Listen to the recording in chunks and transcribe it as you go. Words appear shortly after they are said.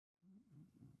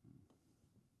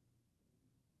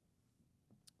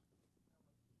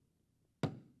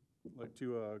like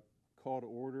to call to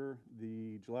order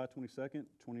the July 22nd,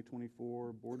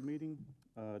 2024 board meeting.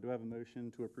 Do I have a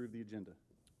motion to approve the agenda?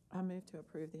 I move to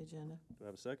approve the agenda. Do I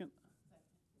have a second?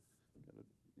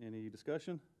 Any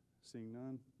discussion? Seeing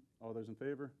none. All those in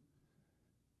favor?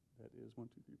 That is 1,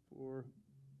 2, 3, 4,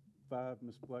 5.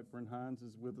 Ms. Blackburn Hines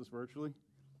is with us virtually.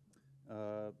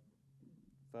 5-0.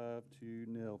 All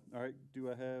right.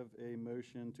 Do I have a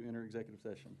motion to enter executive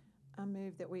session? I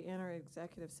move that we enter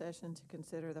executive session to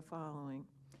consider the following.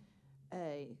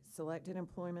 A, selected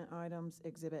employment items,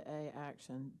 Exhibit A,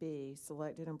 action. B,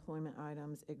 selected employment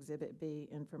items, Exhibit B,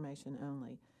 information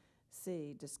only.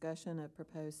 C, discussion of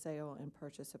proposed sale and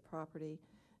purchase of property.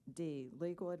 D,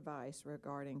 legal advice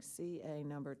regarding CA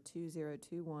number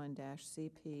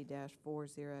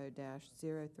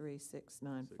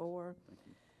 2021-CP-40-03694.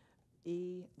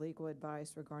 E, legal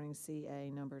advice regarding CA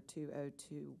number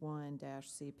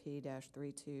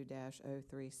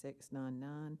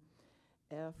 2021-CP-32-03699.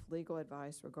 F, legal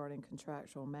advice regarding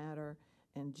contractual matter.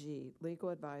 And G, legal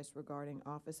advice regarding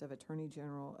Office of Attorney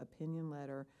General opinion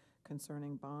letter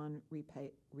concerning bond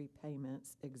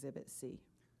repayments, Exhibit C.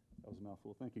 That was a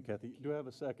mouthful. Thank you, Kathy. Do I have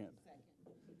a second? Second.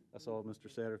 I saw Mr.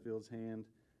 Satterfield's hand.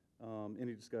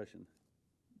 Any discussion?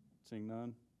 Seeing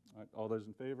none. All right, all those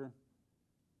in favor?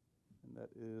 And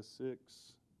that is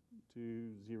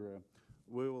 6-0.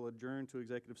 We will adjourn to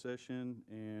executive session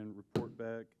and report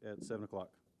back at 7 o'clock.